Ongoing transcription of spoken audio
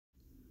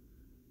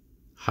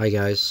Hi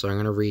guys, so I'm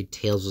going to read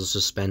Tales of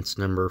Suspense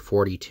number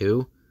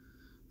 42.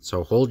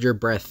 So hold your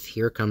breath,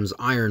 here comes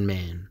Iron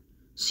Man.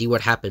 See what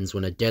happens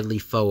when a deadly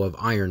foe of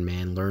Iron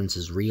Man learns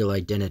his real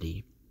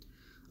identity.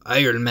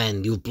 Iron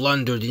Man, you've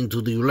blundered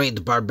into the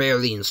Red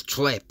Barbarian's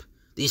trap.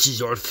 This is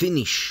your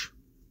finish.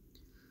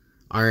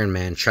 Iron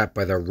Man trapped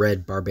by the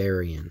Red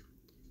Barbarian.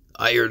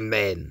 Iron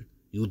Man,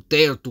 you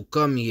dare to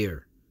come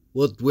here.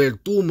 Where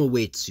doom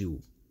awaits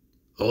you.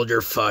 Hold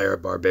your fire,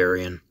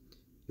 Barbarian.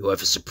 You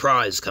have a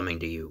surprise coming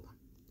to you.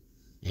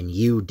 And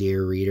you,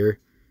 dear reader,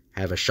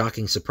 have a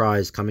shocking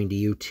surprise coming to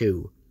you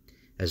too,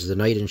 as the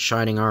knight in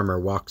shining armor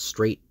walks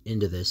straight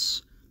into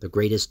this, the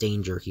greatest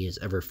danger he has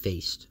ever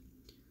faced.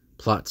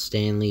 Plot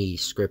Stan Lee,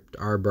 script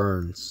R.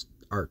 Burns,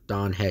 art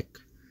Don Heck,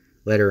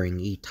 lettering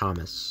E.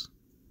 Thomas.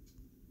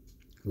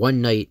 One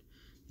night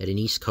at an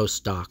East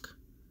Coast dock.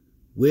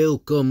 Well,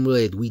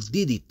 comrade, we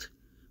did it.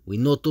 We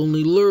not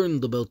only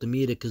learned about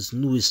America's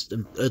newest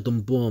atom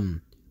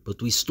bomb,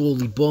 but we stole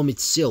the bomb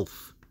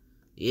itself.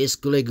 Yes,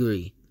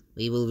 Gregory.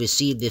 We will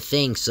receive the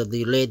thanks of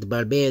the Red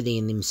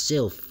Barbarian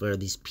himself for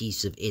this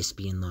piece of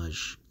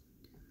espionage.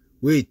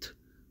 Wait,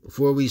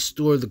 before we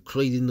store the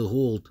crate in the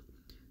hold,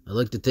 I'd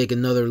like to take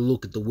another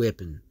look at the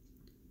weapon.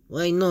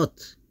 Why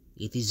not?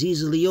 It is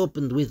easily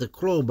opened with a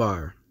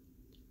crowbar.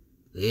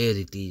 There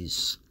it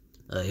is.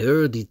 I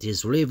heard it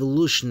has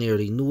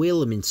revolutionary new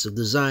elements of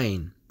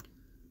design.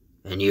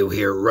 And you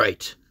hear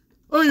right.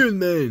 Iron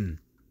Man!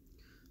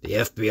 The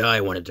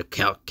FBI wanted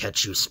to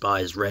catch you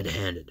spies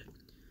red-handed.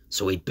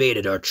 So we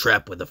baited our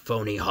trap with a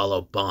phony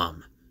hollow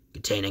bomb,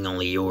 containing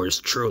only yours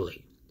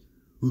truly.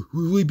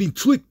 We've been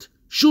tricked!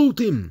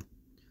 Shoot him!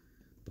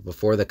 But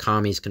before the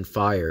commies can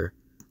fire,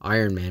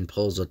 Iron Man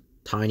pulls a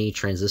tiny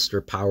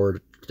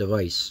transistor-powered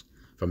device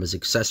from his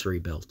accessory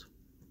belt.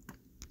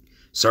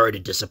 Sorry to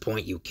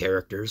disappoint you,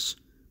 characters,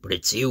 but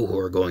it's you who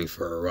are going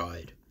for a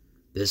ride.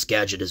 This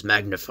gadget is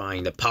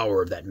magnifying the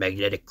power of that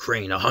magnetic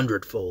crane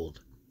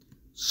 100-fold.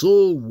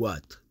 So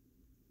what?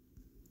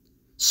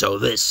 So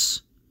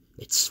this.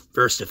 Its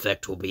first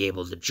effect will be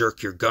able to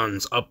jerk your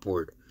guns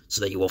upward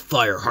so that you will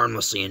fire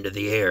harmlessly into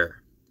the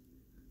air.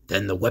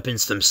 Then the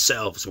weapons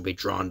themselves will be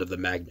drawn to the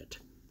magnet,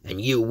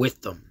 and you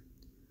with them.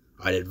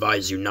 I'd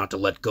advise you not to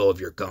let go of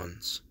your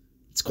guns.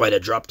 It's quite a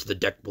drop to the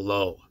deck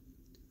below.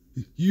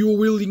 You're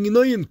wielding an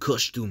iron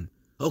costume.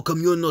 How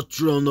come you're not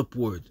drawn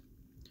upward?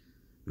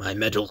 My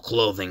metal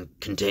clothing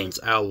contains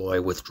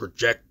alloy which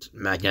reject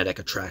magnetic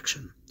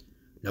attraction.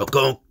 Now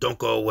don't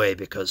go away,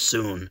 because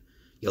soon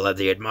you'll have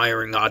the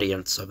admiring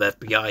audience of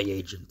FBI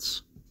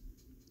agents.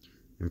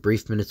 And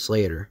brief minutes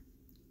later,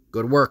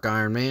 good work,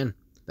 Iron Man.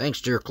 Thanks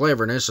to your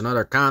cleverness,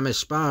 another commie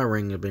spy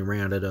ring has been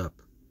rounded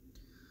up.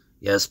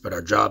 Yes, but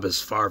our job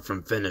is far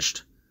from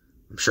finished.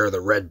 I'm sure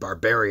the Red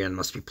Barbarian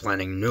must be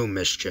planning new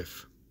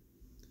mischief.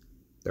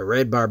 The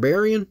Red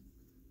Barbarian?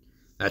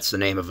 That's the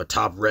name of a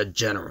top Red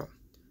general,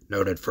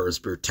 noted for his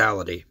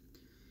brutality.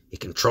 He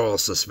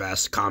controls this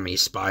vast commie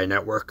spy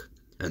network,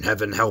 and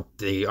heaven help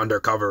the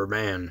undercover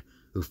man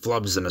who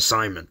flubs an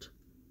assignment.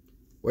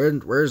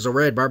 Where's the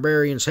Red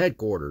Barbarian's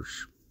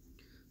headquarters?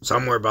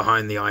 Somewhere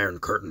behind the Iron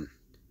Curtain.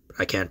 But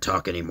I can't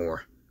talk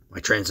anymore. My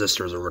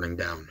transistors are running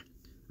down.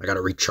 I gotta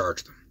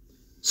recharge them.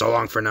 So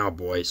long for now,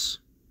 boys.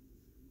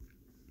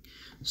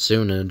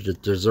 Soon in a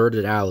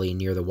deserted alley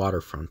near the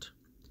waterfront.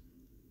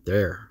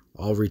 There,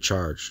 all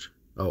recharged.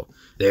 Oh,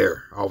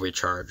 there, all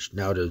recharged.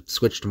 Now to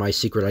switch to my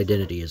secret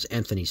identity as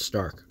Anthony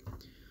Stark.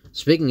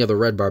 Speaking of the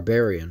Red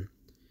Barbarian,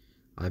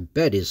 I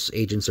bet his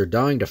agents are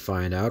dying to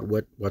find out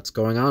what's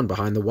going on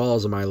behind the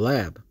walls of my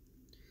lab.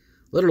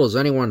 Little does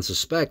anyone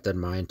suspect that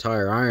my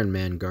entire Iron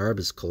Man garb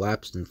is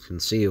collapsed and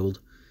concealed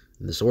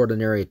in this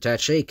ordinary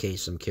attaché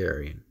case I'm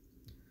carrying.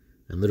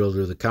 And little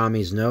do the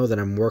commies know that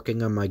I'm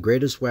working on my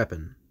greatest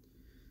weapon,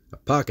 a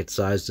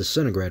pocket-sized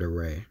disintegrator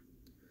ray.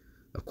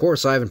 Of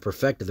course, I haven't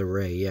perfected the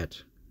ray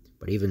yet,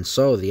 but even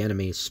so, the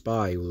enemy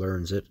spy who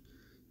learns its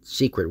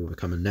secret will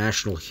become a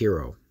national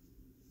hero.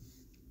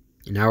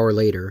 An hour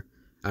later,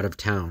 out of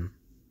town.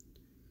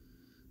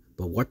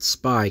 But what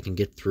spy can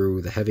get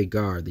through the heavy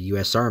guard the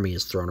U.S. Army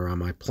has thrown around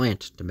my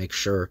plant to make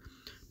sure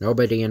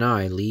nobody and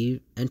I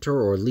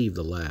enter or leave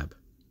the lab?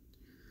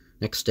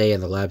 Next day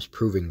in the lab's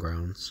proving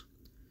grounds.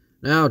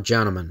 Now,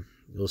 gentlemen,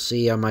 you'll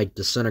see how my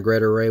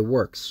disintegrator ray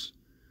works.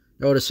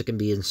 Notice it can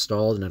be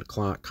installed in a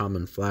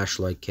common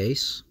flashlight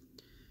case.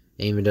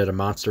 Aim it at a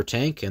monster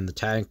tank, and the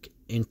tank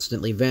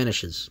instantly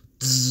vanishes.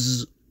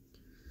 Zzz.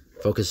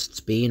 Focus its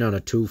beam on a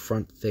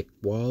 2-front thick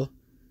wall,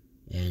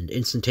 and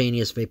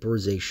instantaneous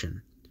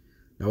vaporization.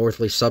 No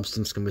earthly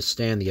substance can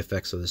withstand the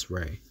effects of this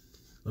ray.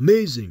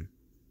 Amazing!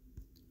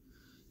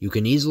 You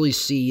can easily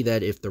see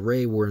that if the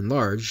ray were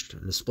enlarged,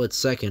 in a split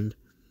second,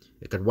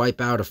 it could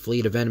wipe out a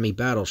fleet of enemy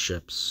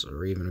battleships,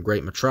 or even a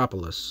great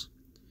metropolis.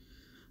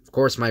 Of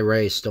course, my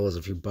ray still has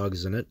a few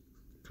bugs in it,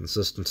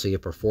 consistency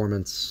of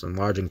performance,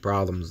 enlarging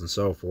problems, and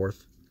so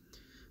forth.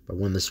 But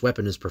when this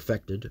weapon is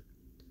perfected...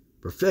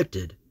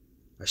 Perfected?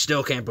 I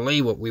still can't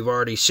believe what we've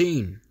already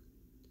seen.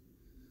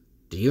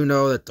 Do you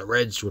know that the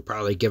Reds would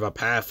probably give up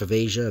half of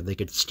Asia if they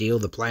could steal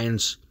the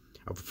plans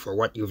for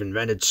what you've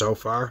invented so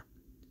far?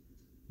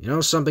 You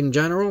know something,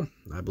 General?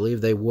 I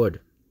believe they would.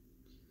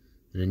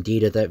 And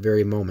indeed, at that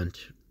very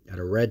moment, at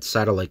a red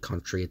satellite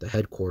country at the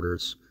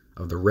headquarters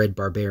of the Red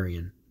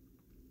Barbarian.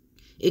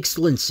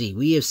 Excellency,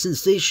 we have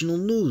sensational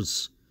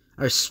news.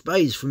 Our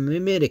spies from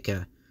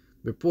America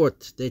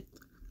report that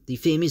the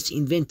famous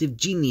inventive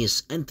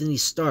genius Anthony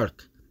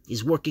Stark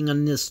is working on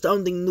an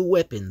astounding new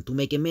weapon to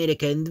make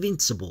America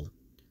invincible.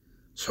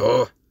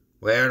 So,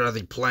 where are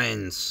the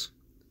plans?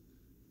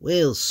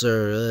 Well,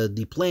 sir,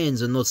 the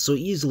plans are not so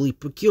easily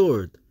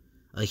procured.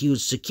 A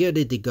huge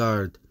security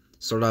guard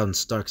surrounds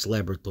Stark's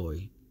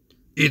laboratory.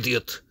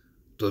 Idiot!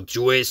 Did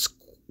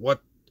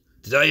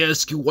I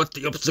ask you what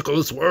the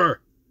obstacles were?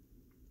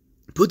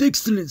 But,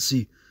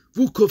 Excellency,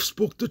 Volkov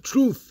spoke the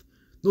truth.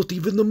 Not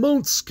even the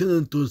mounts can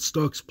enter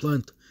Stark's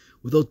plant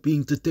without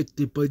being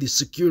detected by the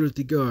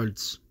security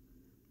guards.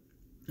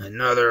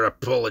 Another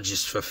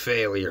apologist for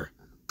failure.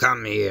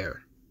 Come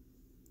here.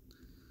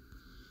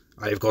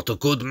 I've got a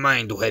good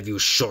mind to have you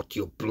shot,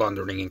 you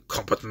blundering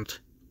incompetent.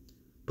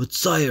 But,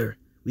 sire,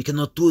 we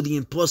cannot do the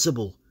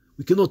impossible.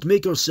 We cannot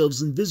make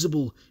ourselves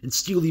invisible and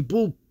steal the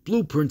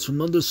blueprints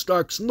from under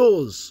Stark's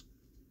nose.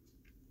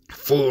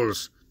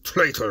 Fools!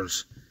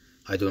 Traitors!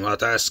 I do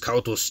not ask how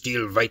to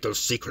steal vital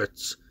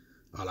secrets.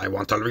 All I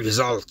want are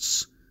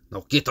results.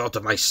 Now get out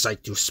of my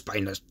sight, you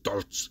spineless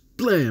dolts.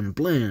 Blam,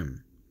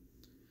 blam.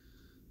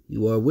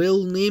 You are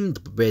well named,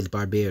 Red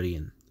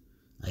Barbarian.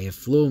 I have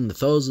flown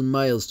 1,000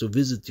 miles to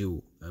visit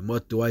you, and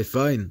what do I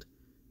find?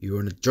 You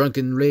are in a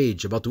drunken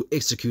rage, about to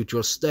execute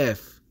your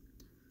staff.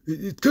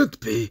 It can't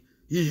be.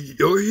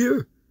 You're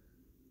here?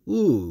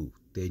 Ooh,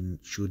 then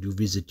should you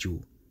visit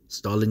you?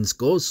 Stalin's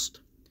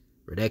ghost?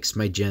 Relax,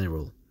 my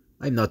general.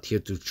 I'm not here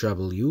to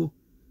trouble you.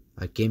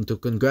 I came to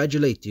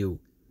congratulate you,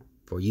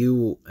 for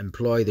you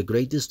employ the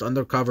greatest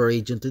undercover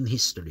agent in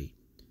history,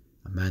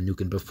 a man who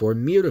can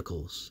perform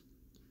miracles.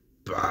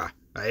 Bah,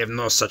 I have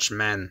no such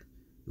man.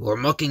 You are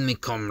mocking me,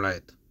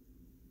 comrade.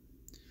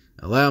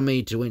 Allow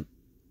me to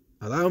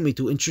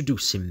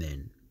introduce him,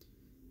 then.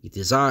 It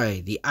is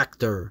I, the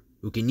actor,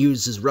 who can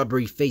use his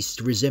rubbery face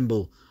to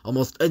resemble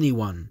almost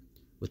anyone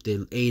with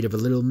the aid of a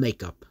little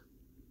makeup.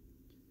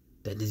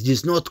 Then it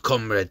is not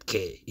Comrade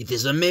K. It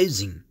is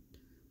amazing.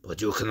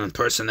 But you can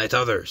impersonate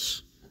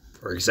others.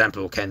 For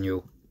example, can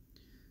you?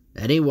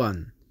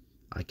 Anyone.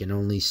 I can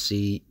only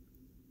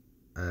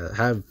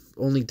have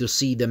to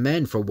see the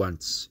man for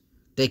once.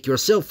 Take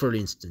yourself, for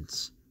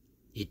instance.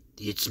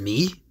 It's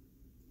me?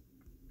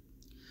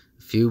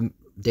 A few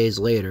days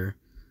later,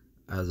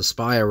 the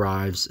spy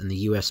arrives in the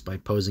U.S. by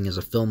posing as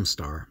a film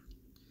star.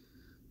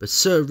 But,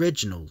 Sir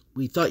Reginald,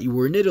 we thought you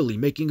were in Italy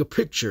making a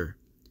picture.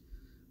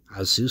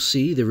 As you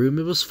see, the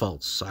rumor was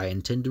false. I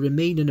intend to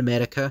remain in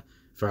America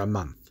for a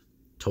month,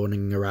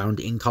 touring around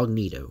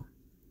incognito.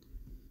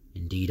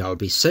 Indeed, I'll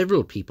be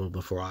several people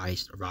before I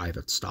arrive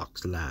at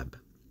Stark's lab.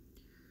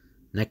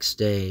 Next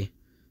day,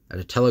 at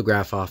a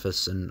telegraph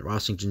office in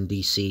Washington,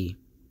 D.C.,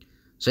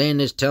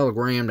 send this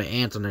telegram to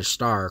Anthony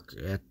Stark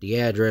at the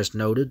address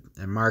noted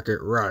and mark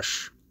it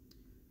rush.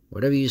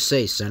 Whatever you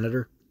say,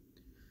 Senator.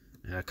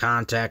 Now to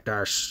contact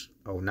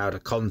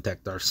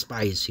our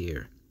spies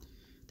here.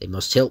 They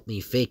must help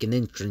me fake an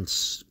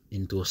entrance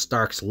into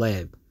Stark's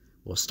lab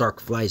while Stark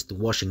flies to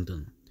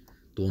Washington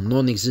to a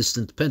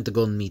non-existent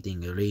Pentagon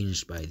meeting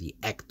arranged by the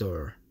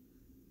actor.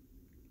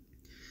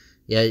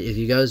 Yeah, if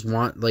you guys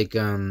want,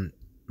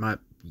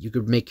 you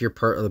could make your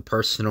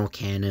personal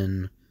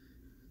canon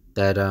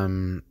that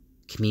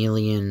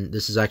Chameleon.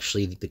 This is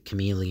actually the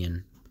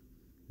Chameleon,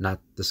 not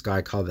this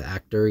guy called the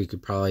actor. You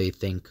could probably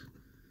think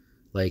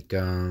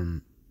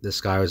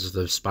this guy was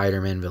the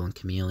Spider-Man villain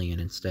Chameleon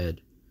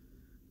instead.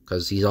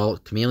 Because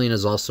Chameleon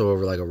is also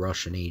a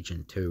Russian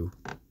agent too.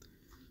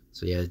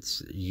 So yeah,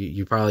 it's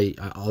you probably.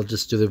 I'll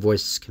just do the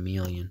voice as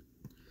Chameleon.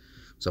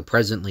 So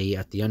presently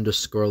at the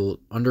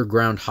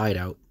underground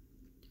hideout,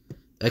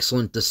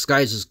 excellent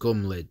disguises,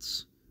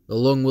 comrades. How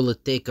long will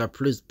it take our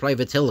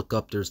private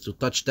helicopters to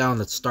touch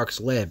down at Stark's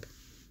lab?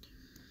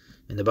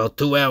 In about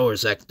 2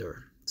 hours,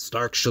 Hector.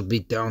 Stark should be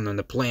down on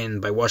the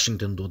plane by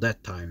Washington to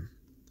that time.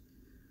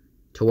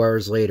 2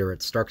 hours later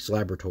at Stark's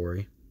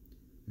laboratory.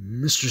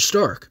 Mr.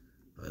 Stark,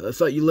 I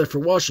thought you left for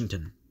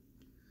Washington.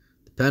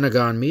 The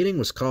Pentagon meeting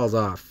was called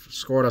off.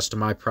 Escort us to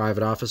my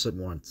private office at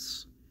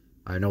once.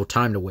 I have no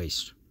time to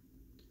waste.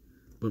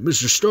 But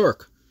Mr.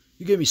 Stark,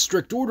 you gave me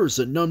strict orders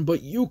that none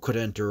but you could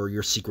enter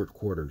your secret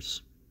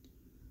quarters.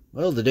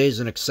 Well, today's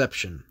an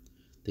exception.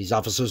 These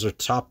officers are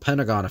top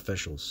Pentagon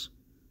officials.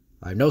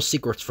 I have no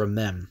secrets from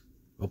them.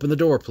 Open the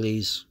door,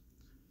 please.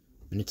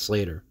 Minutes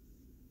later.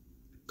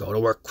 Go to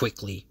work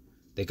quickly.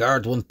 The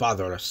guard won't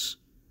bother us.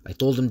 I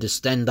told him to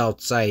stand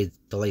outside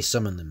till I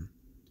summon them.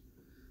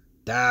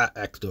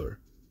 Hector.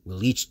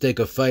 We'll each take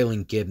a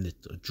filing cabinet,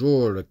 a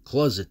drawer, a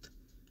closet,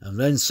 and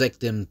ransack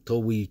them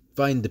till we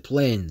find the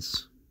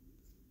plans.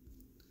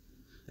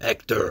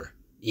 Hector,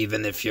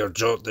 even if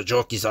the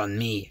joke is on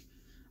me,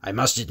 I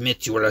must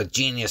admit you are a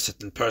genius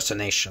at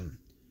impersonation.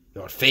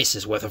 Your face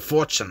is worth a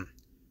fortune.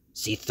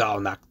 Sit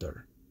down,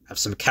 Hector. Have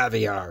some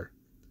caviar.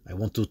 I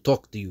want to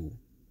talk to you.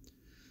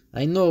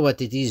 I know what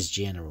it is,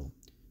 General.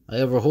 I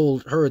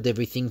overheard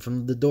everything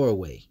from the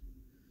doorway.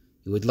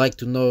 You would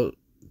like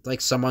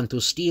someone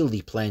to steal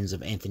the plans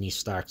of Anthony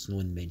Stark's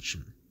new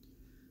invention.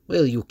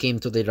 Well, you came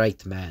to the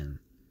right man.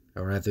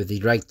 Or rather,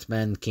 the right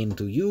man came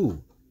to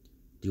you.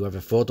 Do you have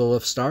a photo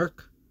of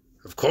Stark?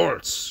 Of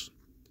course.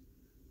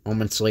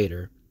 Moments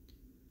later.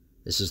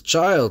 This is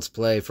child's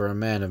play for a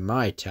man of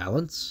my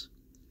talents.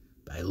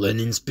 By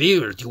Lenin's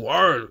beard, you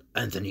are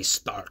Anthony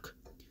Stark.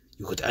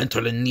 You could enter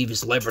and leave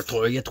his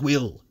laboratory at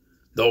will.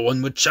 No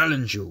one would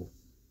challenge you.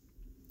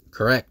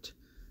 Correct.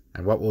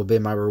 And what will be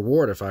my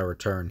reward if I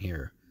return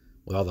here,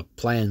 with all the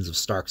plans of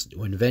Stark's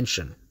new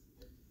invention?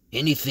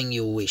 Anything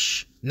you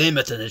wish. Name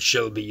it and it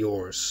shall be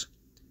yours.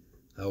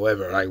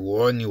 However, I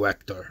warn you,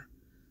 Hector.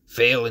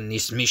 Fail in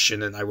this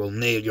mission and I will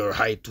nail your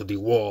hide to the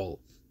wall.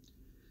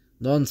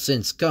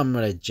 Nonsense,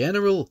 Comrade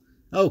General.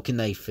 How can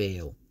I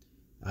fail?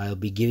 I'll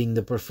be giving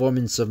the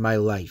performance of my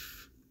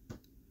life.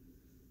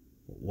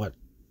 What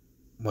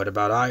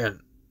about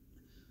Iron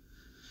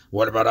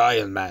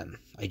Man?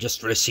 I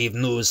just received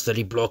news that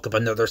he broke up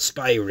another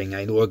spy ring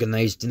I'd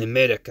organized in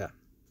America.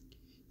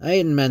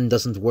 Iron Man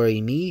doesn't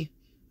worry me.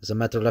 As a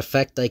matter of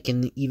fact, I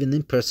can even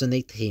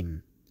impersonate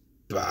him.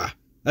 Bah,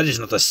 that is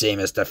not the same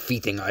as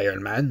defeating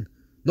Iron Man.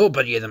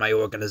 Nobody in my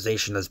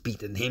organization has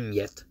beaten him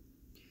yet.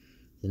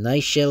 Then I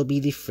shall be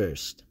the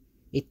first.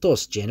 A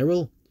toast,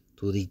 General,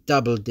 to the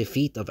double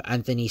defeat of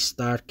Anthony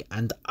Stark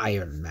and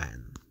Iron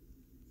Man.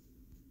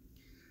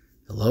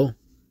 Hello?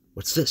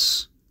 What's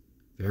this?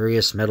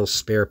 Various metal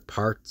spare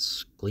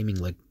parts, gleaming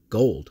like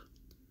gold.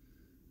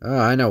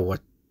 I know what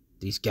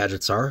these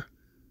gadgets are.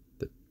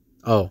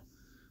 Oh,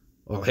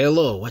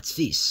 hello, what's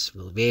this?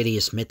 Well,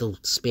 various metal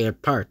spare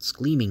parts,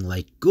 gleaming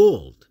like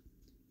gold.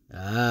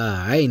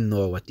 I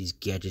know what these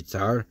gadgets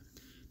are.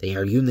 They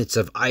are units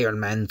of Iron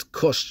Man's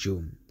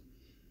costume.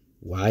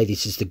 Why,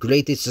 this is the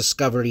greatest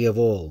discovery of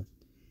all.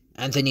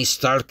 Anthony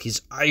Stark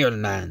is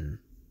Iron Man.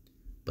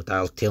 But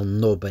I'll tell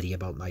nobody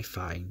about my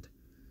find.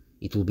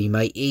 It will be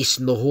my ace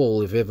in the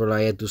hole if ever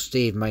I had to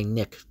stave my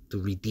neck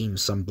to redeem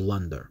some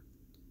blunder.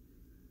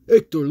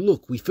 Hector,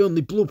 look, we found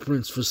the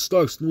blueprints for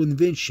Stark's new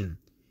invention.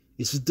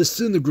 It's a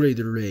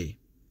disintegrator ray.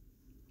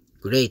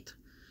 Great.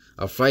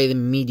 I'll fire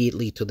them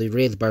immediately to the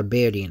Red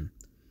Barbarian.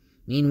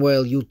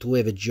 Meanwhile, you two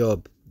have a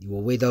job. You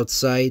will wait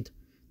outside,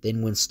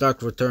 then when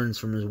Stark returns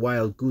from his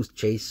wild goose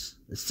chase,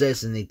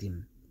 assassinate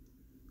him.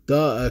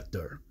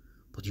 Hector,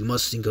 but you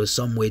must think of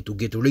some way to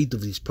get rid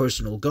of his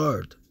personal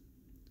guard.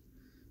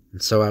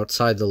 And so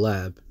outside the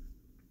lab,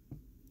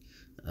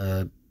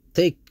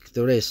 take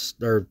the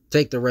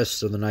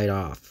rest of the night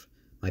off.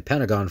 My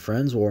Pentagon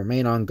friends will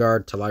remain on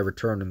guard till I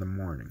return in the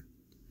morning.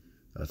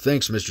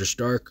 Thanks, Mr.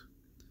 Stark.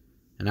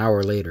 An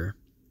hour later,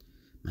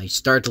 my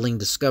startling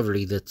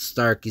discovery that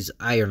Stark is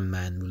Iron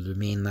Man will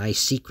remain my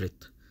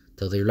secret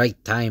till the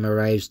right time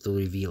arrives to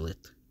reveal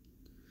it.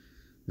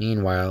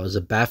 Meanwhile, as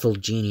a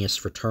baffled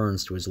genius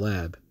returns to his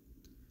lab,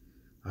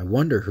 I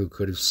wonder who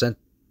could have sent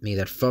me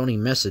that phony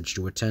message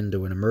to attend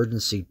to an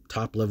emergency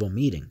top-level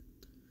meeting.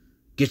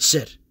 Get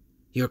set.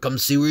 Here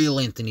comes the real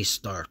Anthony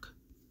Stark.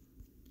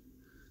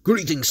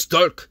 Greetings,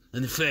 Stark,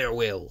 and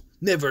farewell.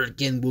 Never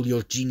again will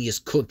your genius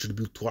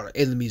contribute to our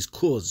enemy's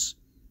cause.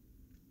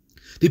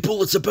 The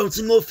bullets are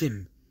bouncing off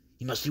him.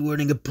 He must be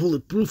wearing a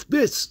bulletproof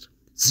vest.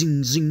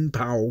 Zing, zing,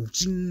 pow,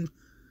 zing.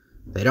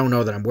 They don't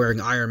know that I'm wearing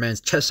Iron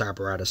Man's chest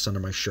apparatus under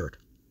my shirt.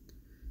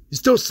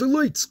 He's doused the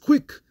lights,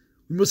 quick.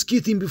 We must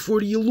get him before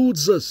he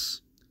eludes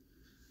us.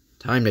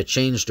 Time to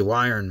change to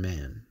Iron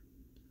Man.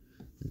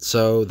 And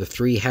so the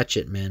three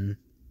hatchet men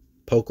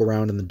poke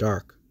around in the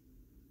dark.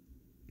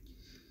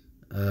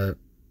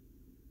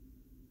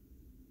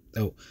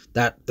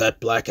 That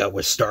blackout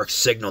was Stark's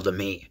signal to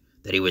me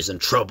that he was in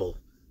trouble,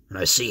 and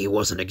I see he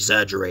wasn't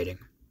exaggerating.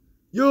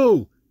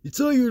 Yo,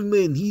 it's Iron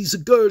Man. He's a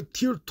guard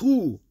here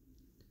too.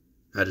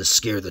 How to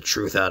scare the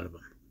truth out of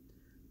him.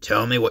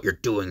 Tell me what you're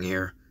doing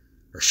here,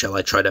 or shall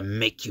I try to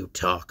make you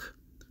talk?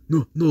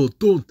 No,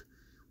 don't.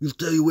 We'll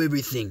tell you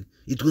everything.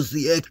 It was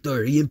the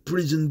Hector. He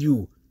imprisoned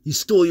you. He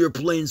stole your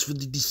plans for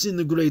the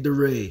disintegrator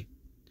ray.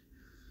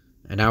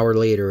 An hour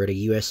later at a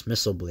U.S.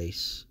 missile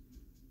base.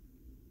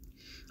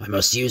 I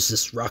must use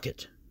this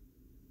rocket.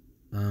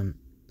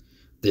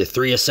 The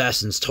three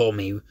assassins told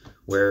me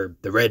where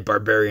the Red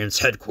Barbarian's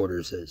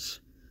headquarters is,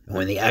 and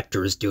when the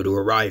actor is due to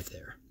arrive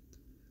there.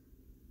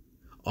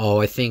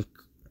 Oh, I think...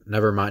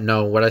 Never mind.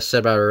 No, what I said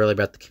about earlier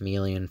about the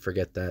chameleon,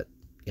 forget that.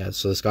 Yeah,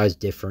 so this guy's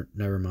different.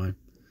 Never mind.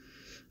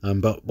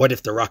 But what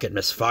if the rocket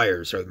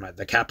misfires or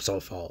the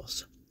capsule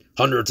falls?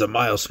 Hundreds of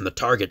miles from the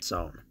target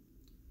zone.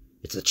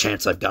 It's a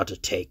chance I've got to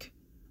take.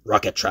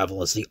 Rocket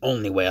travel is the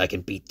only way I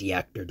can beat the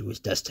actor to his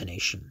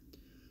destination,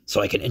 so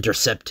I can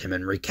intercept him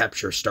and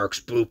recapture Stark's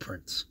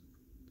blueprints.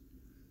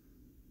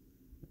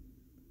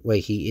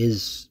 Wait, he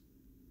is...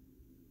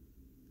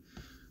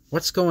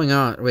 What's going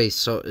on? Wait,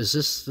 so is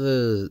this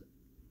the...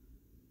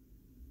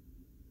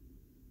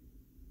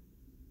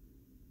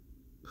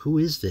 Who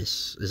is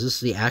this? Is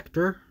this the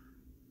actor?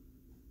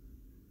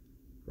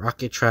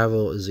 Rocket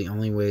travel is the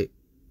only way...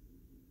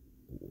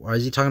 Why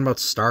is he talking about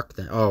Stark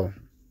then? Oh,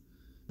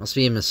 must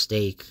be a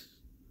mistake.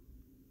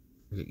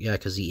 Yeah,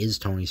 because he is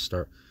Tony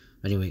Stark.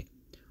 Anyway.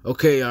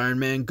 Okay, Iron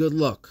Man, good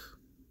luck.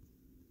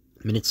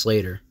 Minutes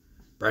later.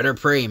 Better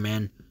pray,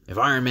 man. If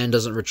Iron Man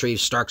doesn't retrieve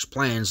Stark's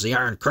plans, the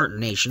Iron Curtain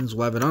nations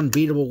will have an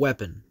unbeatable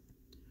weapon.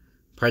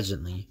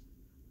 Presently.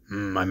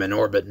 I'm in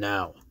orbit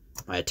now.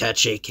 My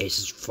attaché case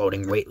is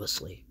floating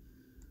weightlessly.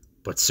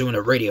 But soon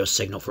a radio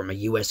signal from a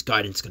U.S.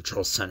 guidance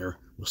control center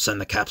will send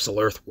the capsule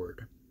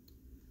earthward.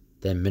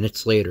 Then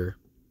minutes later.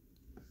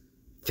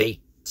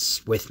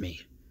 Fate's with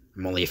me.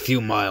 I'm only a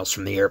few miles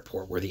from the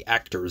airport where the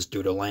actor is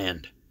due to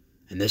land,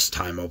 and this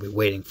time I'll be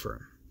waiting for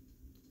him.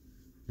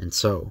 And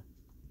so,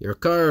 your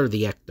car,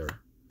 the actor.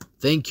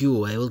 Thank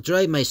you, I will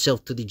drive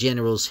myself to the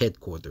General's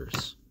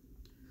headquarters.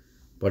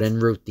 But en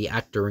route, the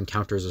actor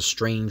encounters a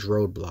strange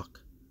roadblock.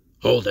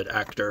 Hold it,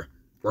 actor.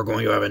 We're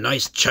going to have a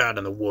nice chat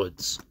in the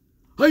woods.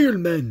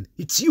 Iron Man,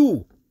 it's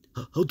you!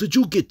 How did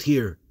you get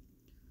here?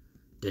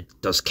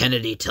 Does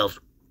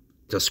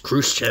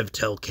Khrushchev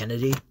tell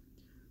Kennedy?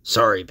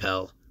 Sorry,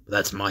 pal, but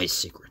that's my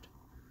secret.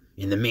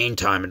 In the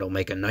meantime, it'll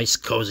make a nice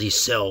cozy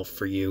cell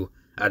for you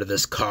out of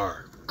this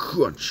car.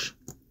 Crunch.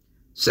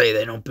 Say,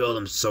 they don't build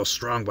them so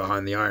strong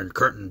behind the Iron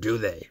Curtain, do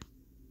they?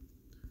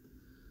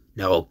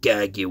 Now I'll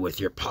gag you with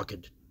your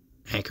pocket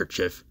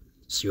handkerchief,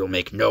 so you'll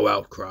make no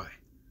outcry.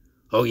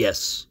 Oh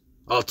yes,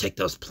 I'll take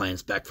those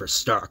plans back for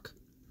Stark.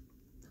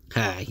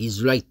 Ha,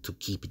 he's right to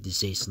keep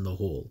this ace in the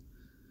hole.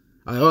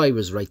 I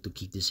was right to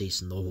keep this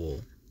ace in the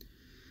hole.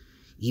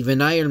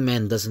 Even Iron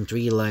Man doesn't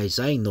realize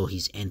I know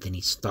he's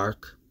Anthony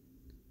Stark.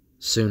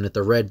 Soon at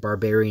the Red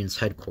Barbarian's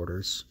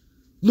headquarters.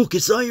 Look,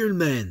 it's Iron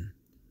Man!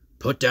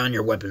 Put down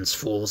your weapons,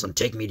 fools, and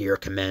take me to your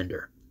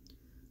commander.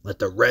 Let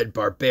the Red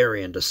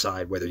Barbarian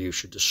decide whether you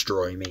should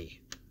destroy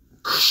me.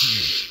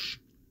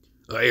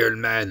 Iron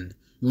Man,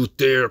 you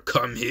dare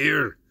come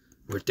here,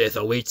 where death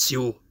awaits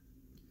you?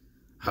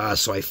 Ah,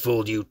 so I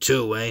fooled you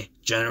too, eh,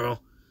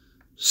 General?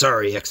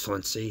 Sorry,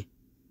 Excellency.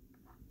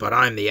 But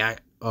I'm the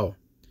Oh.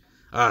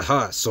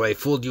 Aha, so I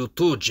fooled you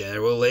too,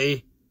 General, eh?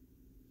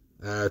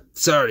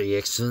 Sorry,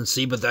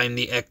 Excellency, but I'm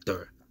the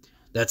actor.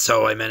 That's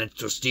how I managed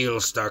to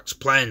steal Stark's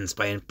plans,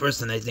 by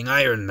impersonating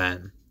Iron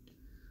Man.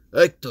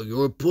 Actor,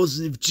 you're a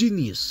positive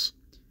genius.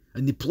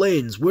 And the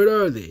plans,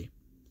 where are they?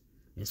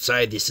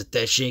 Inside this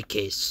attaché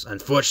case.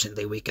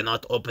 Unfortunately, we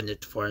cannot open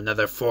it for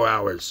another 4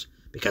 hours,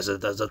 because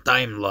it has a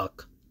time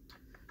lock.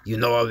 You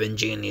know how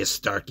ingenious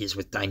Stark is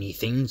with tiny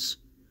things?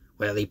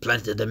 Well, he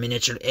planted a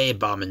miniature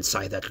A-bomb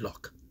inside that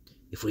lock.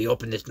 If we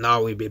open it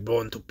now, we'll be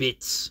blown to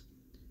bits.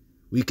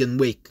 We can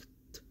wait.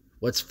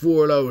 What's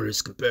 4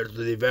 hours compared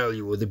to the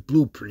value of the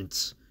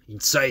blueprints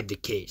inside the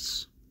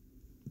case?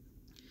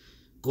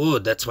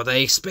 Good, that's what I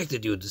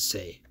expected you to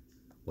say.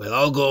 Well,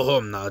 I'll go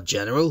home now,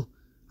 General.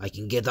 I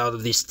can get out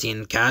of this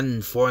tin can,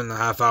 and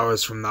 4.5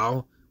 hours from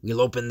now,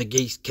 we'll open the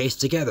case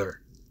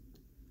together.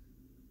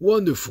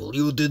 Wonderful,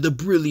 you did a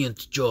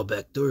brilliant job,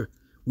 actor.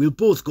 We'll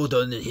both go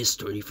down in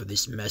history for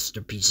this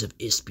masterpiece of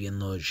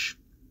espionage.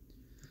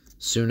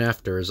 Soon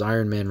after, as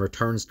Iron Man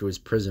returns to his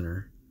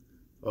prisoner.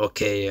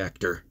 Okay,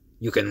 actor,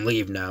 you can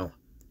leave now.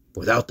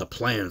 Without the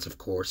plans, of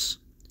course.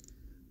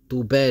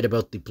 Too bad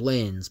about the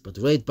plans, but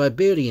Red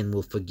Barbarian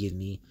will forgive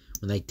me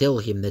when I tell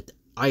him that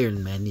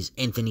Iron Man is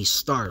Anthony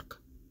Stark.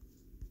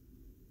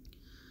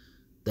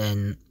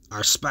 Then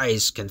our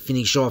spies can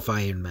finish off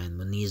Iron Man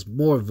when he is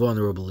more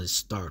vulnerable as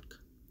Stark.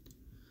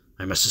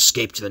 I must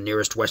escape to the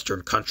nearest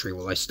western country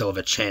while I still have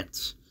a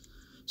chance,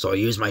 so I'll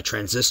use my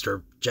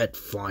transistor jet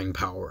flying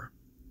power.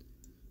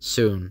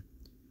 Soon.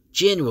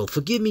 General,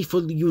 forgive me for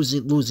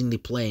losing the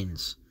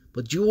plans,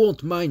 but you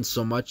won't mind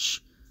so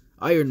much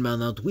Iron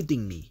Man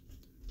outwitting me.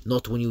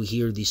 Not when you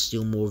hear the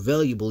still more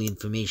valuable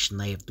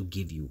information I have to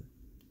give you.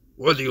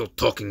 What are you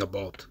talking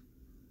about?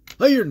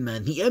 Iron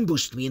Man, he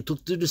ambushed me and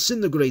took the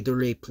disintegrator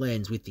ray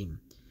plans with him.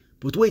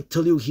 But wait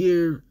till you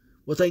hear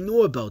what I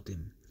know about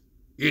him.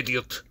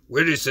 Idiot,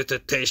 where is that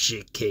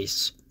attaché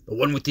case? The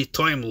one with the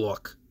time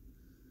lock.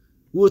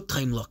 What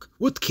time lock?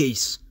 What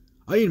case?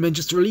 Iron Man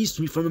just released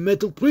me from a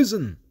metal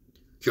prison.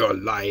 You're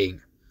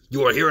lying.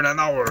 You were here an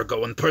hour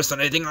ago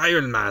impersonating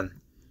Iron Man.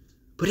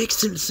 But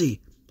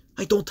Excellency,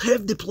 I don't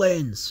have the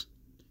plans.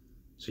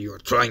 So you're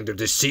trying to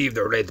deceive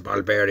the Red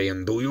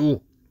Barbarian, do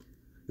you?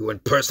 You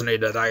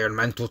impersonated Iron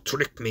Man to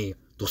trick me,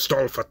 to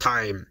stall for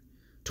time,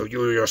 so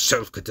you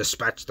yourself could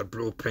dispatch the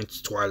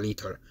blueprints to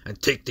Alita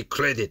and take the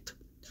credit.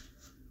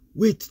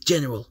 Wait,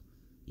 General.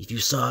 If you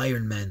saw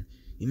Iron Man,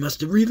 it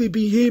must really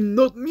be him,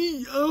 not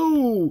me.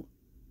 Oh!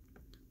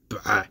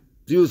 Bah,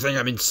 do you think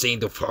I'm insane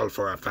to fall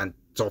for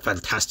so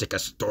fantastic a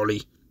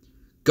story?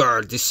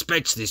 Guard,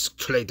 dispatch this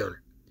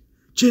traitor.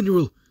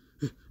 General,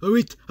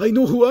 wait, I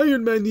know who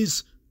Iron Man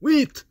is.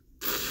 Wait!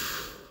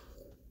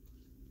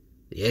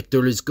 The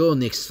actor is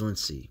gone,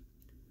 Excellency.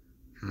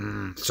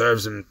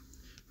 Serves him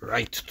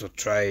right to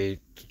try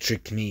to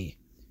trick me.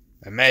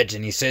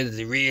 Imagine he said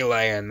the real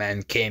Iron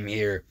Man came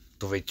here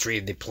to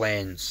retrieve the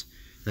plans,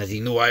 and that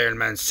he knew Iron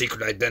Man's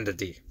secret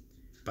identity.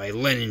 By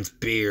Lenin's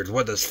beard,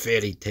 what a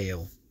fairy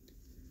tale.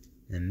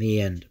 In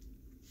the end.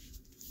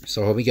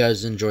 So I hope you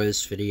guys enjoy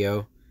this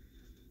video.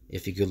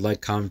 If you could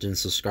like, comment, and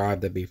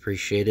subscribe, that'd be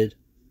appreciated.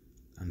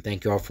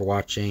 Thank you all for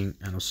watching,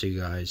 and I'll see you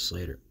guys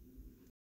later.